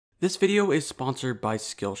This video is sponsored by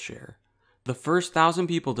Skillshare. The first 1,000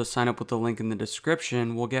 people to sign up with the link in the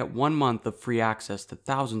description will get 1 month of free access to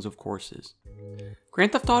thousands of courses.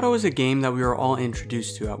 Grand Theft Auto is a game that we were all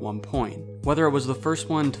introduced to at one point. Whether it was the first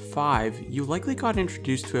one to 5, you likely got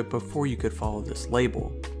introduced to it before you could follow this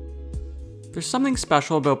label. There's something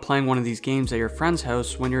special about playing one of these games at your friend's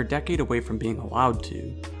house when you're a decade away from being allowed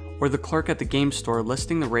to, or the clerk at the game store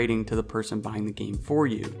listing the rating to the person buying the game for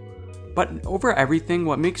you. But over everything,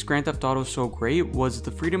 what makes Grand Theft Auto so great was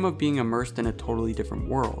the freedom of being immersed in a totally different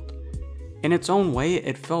world. In its own way,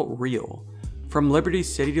 it felt real. From Liberty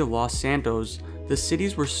City to Los Santos, the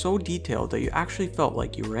cities were so detailed that you actually felt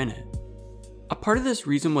like you were in it. A part of this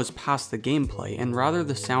reason was past the gameplay and rather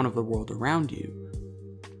the sound of the world around you.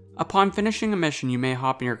 Upon finishing a mission, you may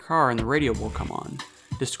hop in your car and the radio will come on,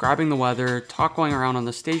 describing the weather, talk going around on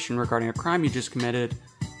the station regarding a crime you just committed,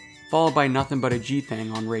 followed by nothing but a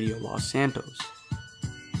Thang on Radio Los Santos.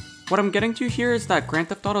 What I'm getting to here is that Grand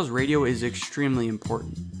Theft Auto's radio is extremely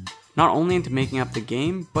important, not only into making up the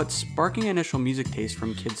game, but sparking initial music taste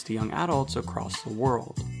from kids to young adults across the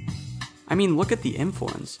world. I mean, look at the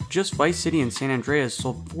influence. Just Vice City and San Andreas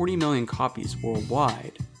sold 40 million copies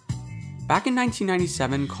worldwide. Back in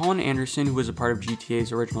 1997, Colin Anderson, who was a part of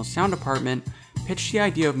GTA's original sound department, pitched the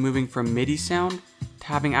idea of moving from MIDI sound to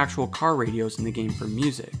having actual car radios in the game for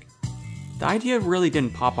music. The idea really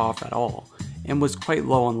didn't pop off at all, and was quite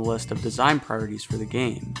low on the list of design priorities for the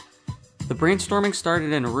game. The brainstorming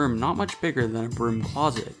started in a room not much bigger than a broom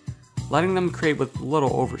closet, letting them create with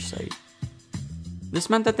little oversight. This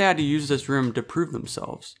meant that they had to use this room to prove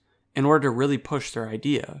themselves, in order to really push their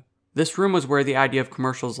idea. This room was where the idea of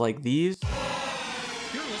commercials like these,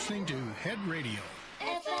 You're listening to Head Radio,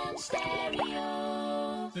 FM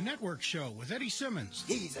Stereo, the network show with Eddie Simmons.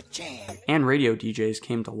 He's a champ. And radio DJs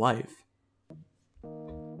came to life.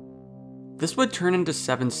 This would turn into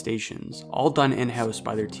 7 stations, all done in-house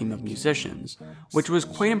by their team of musicians, which was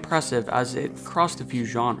quite impressive as it crossed a few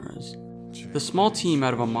genres. The small team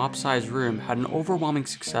out of a mop-sized room had an overwhelming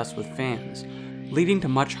success with fans, leading to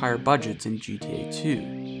much higher budgets in GTA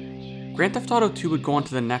 2. Grand Theft Auto 2 would go on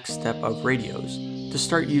to the next step of radios, to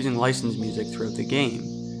start using licensed music throughout the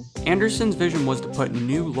game. Anderson's vision was to put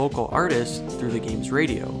new local artists through the game's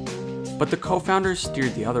radio, but the co-founders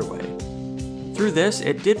steered the other way. Through this,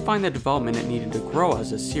 it did find the development it needed to grow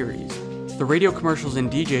as a series. The radio commercials and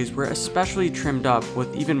DJs were especially trimmed up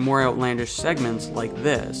with even more outlandish segments like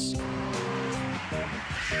this.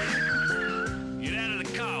 Get out of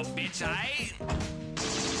the car, bitch, eh?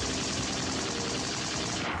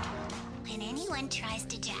 When anyone tries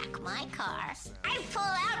to jack my car, I pull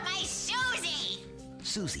out my Susie!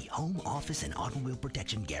 Susie, home, office, and automobile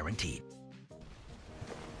protection guaranteed.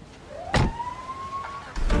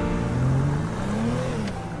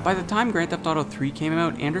 By the time Grand Theft Auto 3 came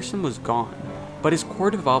out, Anderson was gone, but his core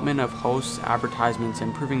development of hosts, advertisements,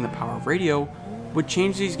 and proving the power of radio would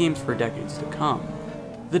change these games for decades to come.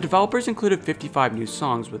 The developers included 55 new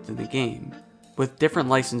songs within the game, with different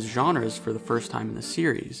licensed genres for the first time in the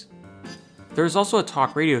series. There was also a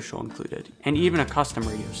talk radio show included, and even a custom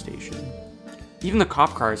radio station. Even the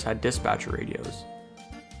cop cars had dispatcher radios.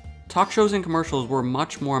 Talk shows and commercials were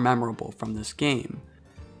much more memorable from this game.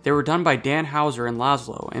 They were done by Dan Houser and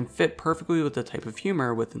Laszlo and fit perfectly with the type of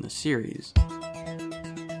humor within the series.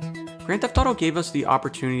 Grand Theft Auto gave us the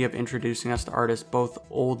opportunity of introducing us to artists both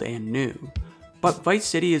old and new, but Vice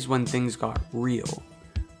City is when things got real.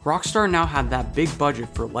 Rockstar now had that big budget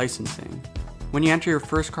for licensing. When you enter your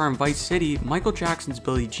first car in Vice City, Michael Jackson's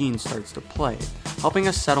Billie Jean starts to play, helping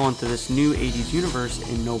us settle into this new 80s universe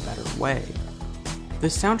in no better way. The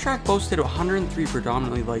soundtrack boasted 103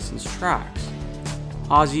 predominantly licensed tracks.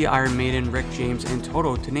 Ozzy, Iron Maiden, Rick James, and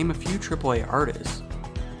Toto to name a few AAA artists.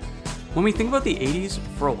 When we think about the 80s,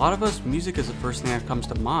 for a lot of us, music is the first thing that comes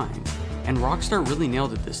to mind, and Rockstar really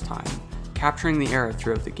nailed it this time, capturing the era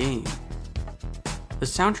throughout the game. The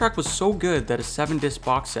soundtrack was so good that a 7-disc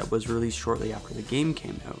box set was released shortly after the game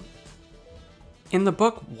came out. In the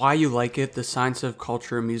book Why You Like It, The Science of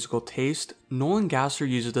Culture and Musical Taste, Nolan Gasser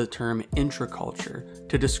uses the term intraculture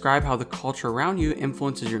to describe how the culture around you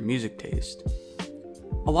influences your music taste.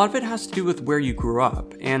 A lot of it has to do with where you grew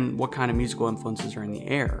up and what kind of musical influences are in the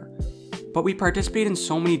air, but we participate in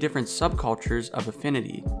so many different subcultures of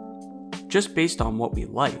affinity, just based on what we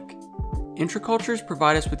like. Intracultures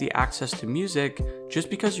provide us with the access to music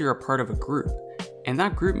just because you're a part of a group, and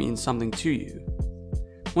that group means something to you.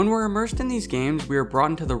 When we're immersed in these games, we are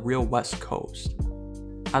brought into the real West Coast,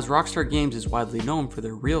 as Rockstar Games is widely known for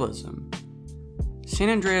their realism. San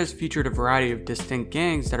Andreas featured a variety of distinct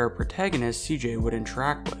gangs that our protagonist CJ would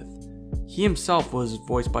interact with. He himself was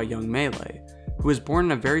voiced by Young Melee, who was born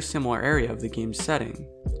in a very similar area of the game's setting.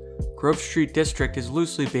 Grove Street District is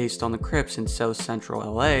loosely based on the crypts in South Central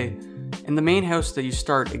LA, and the main house that you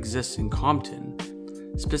start exists in Compton,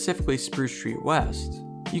 specifically Spruce Street West.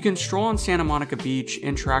 You can stroll on Santa Monica Beach,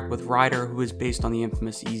 interact with Ryder, who is based on the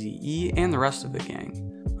infamous Eazy-E, and the rest of the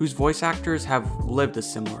gang, whose voice actors have lived a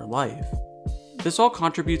similar life. This all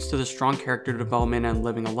contributes to the strong character development and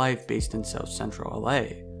living a life based in South Central LA.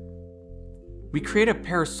 We create a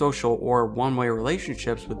parasocial or one-way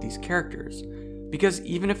relationships with these characters, because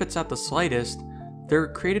even if it's at the slightest, they're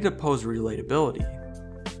created to pose relatability.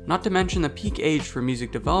 Not to mention the peak age for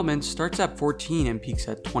music development starts at 14 and peaks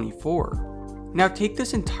at 24. Now take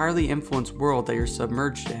this entirely influenced world that you're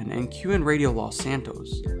submerged in and cue in Radio Los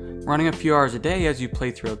Santos, running a few hours a day as you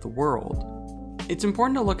play throughout the world. It's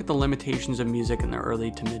important to look at the limitations of music in the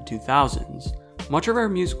early to mid 2000s. Much of our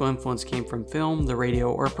musical influence came from film, the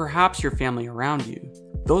radio, or perhaps your family around you.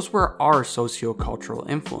 Those were our socio-cultural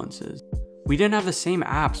influences. We didn't have the same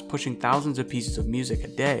apps pushing thousands of pieces of music a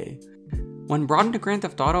day. When brought into Grand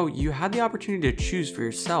Theft Auto, you had the opportunity to choose for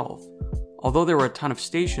yourself. Although there were a ton of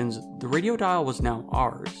stations, the radio dial was now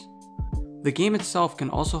ours. The game itself can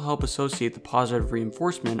also help associate the positive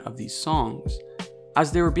reinforcement of these songs,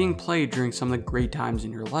 as they were being played during some of the great times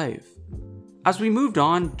in your life. As we moved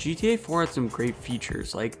on, GTA 4 had some great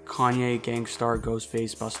features like Kanye, Gangstar,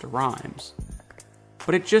 Ghostface, Busta Rhymes,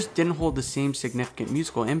 but it just didn't hold the same significant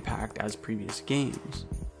musical impact as previous games.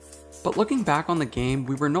 But looking back on the game,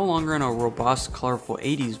 we were no longer in a robust, colorful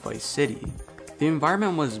 80s Vice City. The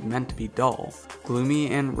environment was meant to be dull,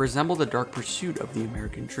 gloomy, and resembled the dark pursuit of the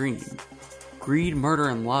American dream. Greed, murder,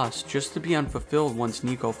 and lust just to be unfulfilled once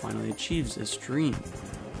Nico finally achieves this dream.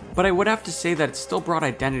 But I would have to say that it still brought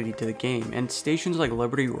identity to the game, and stations like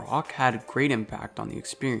Liberty Rock had a great impact on the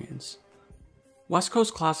experience. West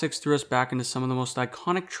Coast Classics threw us back into some of the most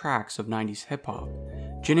iconic tracks of 90s hip hop.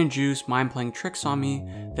 Gin and Juice, Mind Playing Tricks on Me,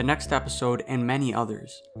 The Next Episode, and many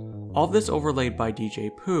others. All of this overlaid by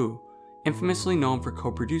DJ Pooh, infamously known for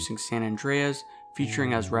co-producing San Andreas,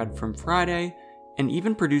 featuring as Red from Friday, and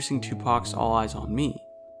even producing Tupac's All Eyes on Me.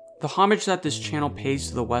 The homage that this channel pays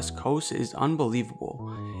to the West Coast is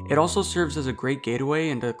unbelievable. It also serves as a great gateway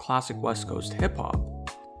into classic West Coast hip hop.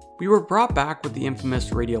 We were brought back with the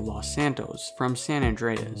infamous Radio Los Santos from San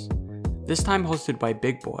Andreas, this time hosted by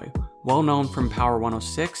Big Boy, well known from Power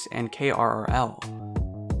 106 and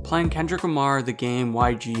KRRL, playing Kendrick Lamar, The Game,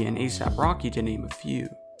 YG, and A$AP Rocky to name a few.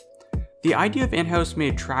 The idea of in-house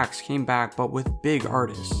made tracks came back, but with big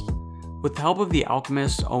artists. With the help of The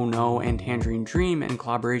Alchemist, Oh No, and Tangerine Dream in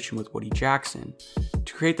collaboration with Woody Jackson,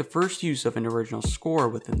 to create the first use of an original score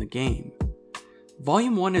within the game.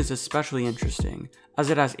 Volume 1 is especially interesting,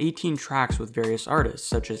 as it has 18 tracks with various artists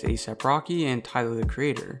such as A$AP Rocky and Tyler the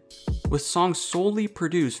Creator, with songs solely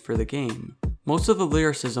produced for the game. Most of the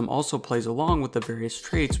lyricism also plays along with the various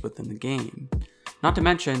traits within the game. Not to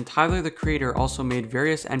mention, Tyler the Creator also made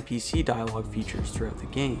various NPC dialogue features throughout the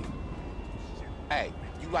game. Hey,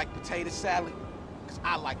 you like potato salad? Cause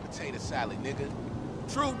I like potato salad, nigga.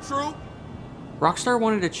 True. Rockstar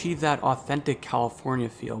wanted to achieve that authentic California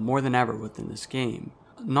feel more than ever within this game.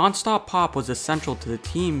 Non-stop pop was essential to the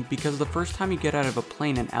team because the first time you get out of a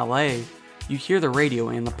plane in LA, you hear the radio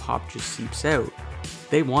and the pop just seeps out.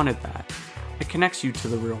 They wanted that. It connects you to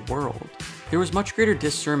the real world. There was much greater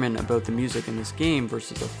discernment about the music in this game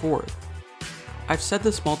versus the fourth. I've said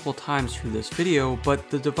this multiple times through this video, but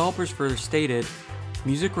the developers further stated,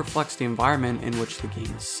 music reflects the environment in which the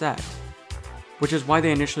game is set, which is why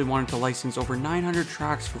they initially wanted to license over 900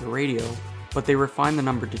 tracks for the radio, but they refined the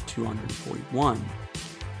number to 241.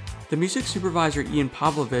 The music supervisor Ian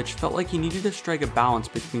Pavlovich felt like he needed to strike a balance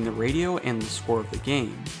between the radio and the score of the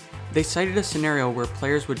game. They cited a scenario where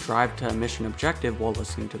players would drive to a mission objective while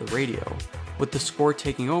listening to the radio, with the score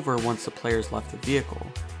taking over once the players left the vehicle,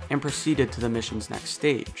 and proceeded to the mission's next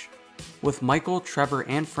stage. With Michael, Trevor,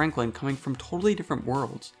 and Franklin coming from totally different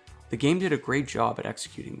worlds, the game did a great job at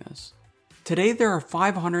executing this. Today there are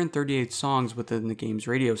 538 songs within the game's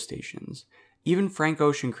radio stations. Even Frank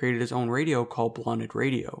Ocean created his own radio called Blunted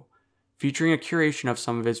Radio, featuring a curation of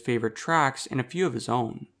some of his favorite tracks and a few of his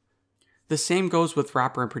own. The same goes with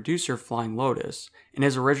rapper and producer Flying Lotus, and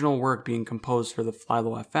his original work being composed for the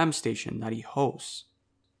Flylo FM station that he hosts.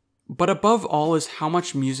 But above all is how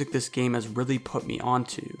much music this game has really put me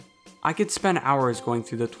onto. I could spend hours going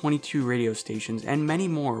through the 22 radio stations and many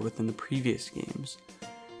more within the previous games.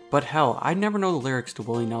 But hell, I'd never know the lyrics to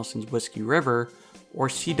Willie Nelson's Whiskey River or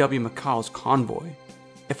C.W. McCall's Convoy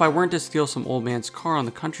if I weren't to steal some old man's car on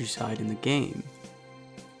the countryside in the game.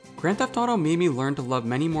 Grand Theft Auto made me learn to love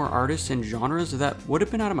many more artists and genres that would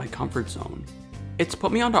have been out of my comfort zone. It's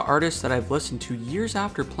put me onto artists that I've listened to years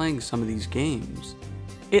after playing some of these games.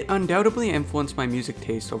 It undoubtedly influenced my music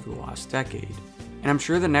taste over the last decade, and I'm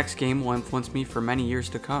sure the next game will influence me for many years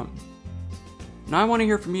to come. Now I want to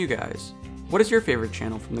hear from you guys. What is your favorite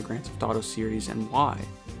channel from the Grand Theft Auto series and why?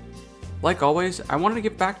 Like always, I wanted to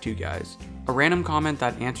give back to you guys. A random comment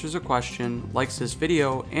that answers a question, likes this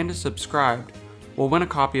video, and is subscribed will win a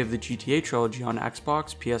copy of the GTA trilogy on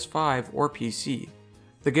Xbox, PS5, or PC.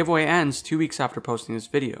 The giveaway ends 2 weeks after posting this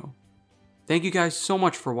video. Thank you guys so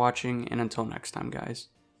much for watching, and until next time guys.